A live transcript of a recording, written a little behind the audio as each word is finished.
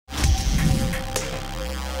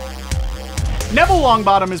Neville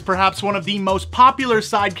Longbottom is perhaps one of the most popular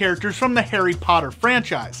side characters from the Harry Potter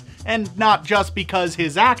franchise, and not just because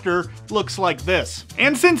his actor looks like this.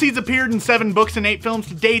 And since he's appeared in 7 books and 8 films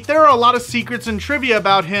to date, there are a lot of secrets and trivia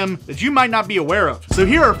about him that you might not be aware of. So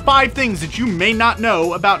here are 5 things that you may not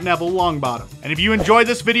know about Neville Longbottom. And if you enjoyed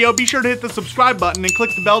this video, be sure to hit the subscribe button and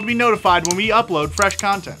click the bell to be notified when we upload fresh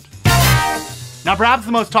content. Now, perhaps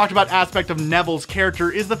the most talked about aspect of Neville's character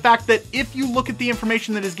is the fact that if you look at the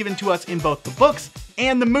information that is given to us in both the books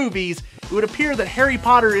and the movies, it would appear that Harry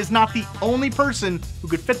Potter is not the only person who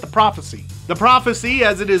could fit the prophecy. The prophecy,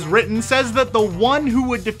 as it is written, says that the one who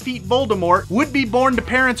would defeat Voldemort would be born to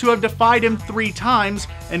parents who have defied him 3 times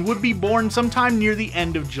and would be born sometime near the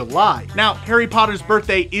end of July. Now, Harry Potter's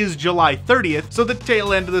birthday is July 30th, so the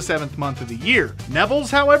tail end of the 7th month of the year.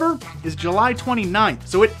 Neville's, however, is July 29th,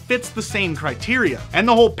 so it fits the same criteria. And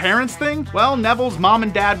the whole parents thing? Well, Neville's mom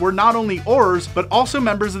and dad were not only Aurors, but also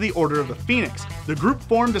members of the Order of the Phoenix, the group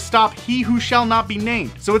formed to stop He Who Shall Not Be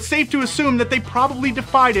Named. So it's safe to assume that they probably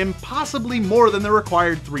defied him, possibly more than the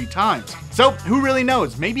required 3 times. So who really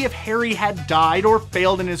knows? Maybe if Harry had died or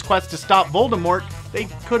failed in his quest to stop Voldemort, they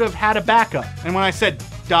could have had a backup. And when I said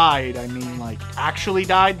died, I mean like actually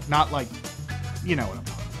died, not like, you know what I'm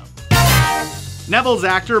talking about. Neville's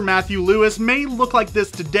actor, Matthew Lewis, may look like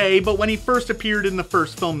this today, but when he first appeared in the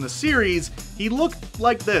first film in the series, he looked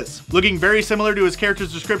like this. Looking very similar to his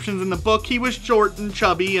character's descriptions in the book, he was short and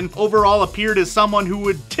chubby and overall appeared as someone who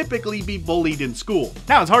would typically be bullied in school.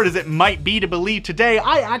 Now, as hard as it might be to believe today,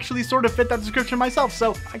 I actually sort of fit that description myself,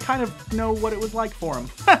 so I kind of know what it was like for him.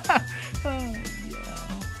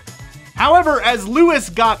 However, as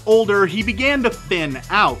Lewis got older, he began to thin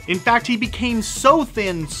out. In fact, he became so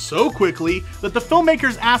thin so quickly that the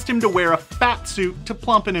filmmakers asked him to wear a fat suit to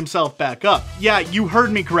plumpen himself back up. Yeah, you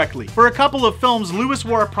heard me correctly. For a couple of films, Lewis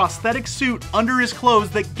wore a prosthetic suit under his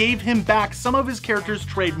clothes that gave him back some of his character's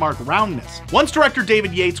trademark roundness. Once director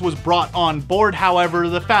David Yates was brought on board, however,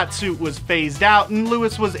 the fat suit was phased out and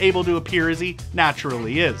Lewis was able to appear as he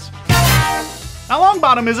naturally is. Now,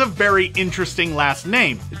 Longbottom is a very interesting last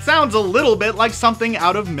name. It sounds a little bit like something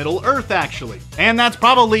out of Middle-earth, actually. And that's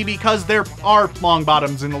probably because there are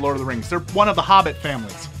Longbottoms in The Lord of the Rings. They're one of the Hobbit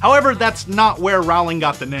families. However, that's not where Rowling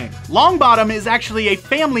got the name. Longbottom is actually a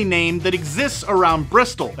family name that exists around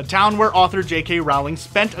Bristol, a town where author J.K. Rowling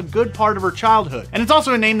spent a good part of her childhood. And it's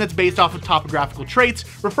also a name that's based off of topographical traits,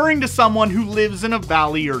 referring to someone who lives in a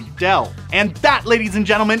valley or dell. And that, ladies and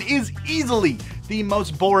gentlemen, is easily the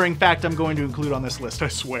most boring fact I'm going to include on this list, I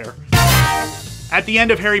swear. At the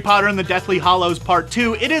end of Harry Potter and the Deathly Hallows Part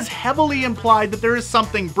 2, it is heavily implied that there is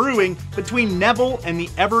something brewing between Neville and the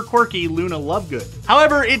ever-quirky Luna Lovegood.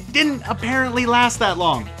 However, it didn't apparently last that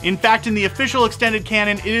long. In fact, in the official extended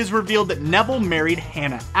canon, it is revealed that Neville married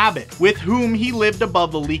Hannah Abbott, with whom he lived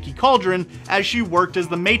above the Leaky Cauldron as she worked as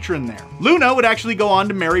the matron there. Luna would actually go on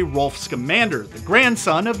to marry Rolf Scamander, the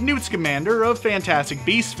grandson of Newt Scamander of Fantastic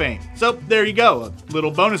Beasts fame. So there you go, a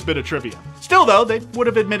little bonus bit of trivia. Still though, they would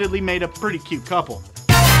have admittedly made a pretty cute couple.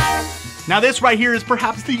 Now this right here is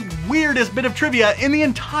perhaps the weirdest bit of trivia in the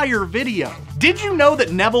entire video. Did you know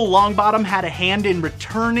that Neville Longbottom had a hand in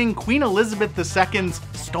returning Queen Elizabeth II's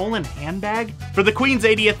stolen handbag? For the Queen's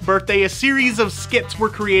 80th birthday, a series of skits were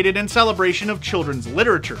created in celebration of children's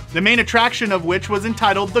literature, the main attraction of which was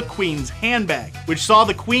entitled The Queen's Handbag, which saw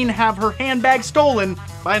the Queen have her handbag stolen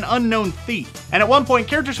by an unknown thief. And at one point,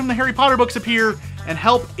 characters from the Harry Potter books appear and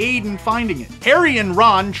help aid in finding it. Harry and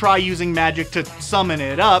Ron try using magic to summon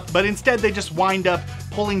it up, but instead they just wind up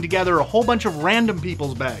pulling together a whole bunch of random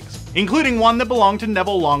people's bags, including one that belonged to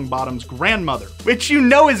Neville Longbottom's grandmother, which you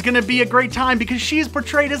know is gonna be a great time because she's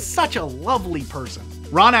portrayed as such a lovely person.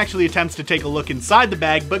 Ron actually attempts to take a look inside the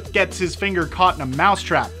bag, but gets his finger caught in a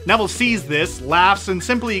mousetrap. Neville sees this, laughs, and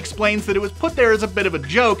simply explains that it was put there as a bit of a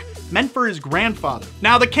joke, meant for his grandfather.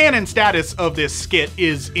 Now, the canon status of this skit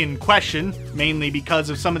is in question, mainly because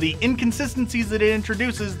of some of the inconsistencies that it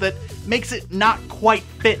introduces that makes it not quite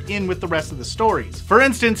fit in with the rest of the stories. For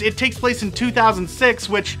instance, it takes place in 2006,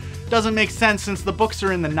 which doesn't make sense since the books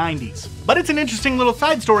are in the 90s. But it's an interesting little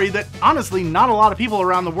side story that honestly not a lot of people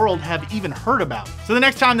around the world have even heard about. So the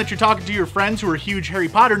next time that you're talking to your friends who are huge Harry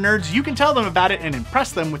Potter nerds, you can tell them about it and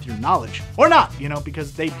impress them with your knowledge. Or not, you know,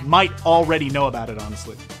 because they might already know about it,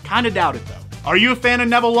 honestly. Kinda doubt it though. Are you a fan of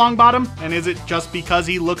Neville Longbottom? And is it just because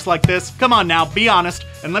he looks like this? Come on now, be honest,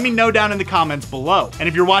 and let me know down in the comments below. And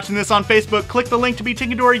if you're watching this on Facebook, click the link to be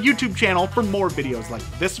taken to our YouTube channel for more videos like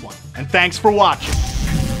this one. And thanks for watching.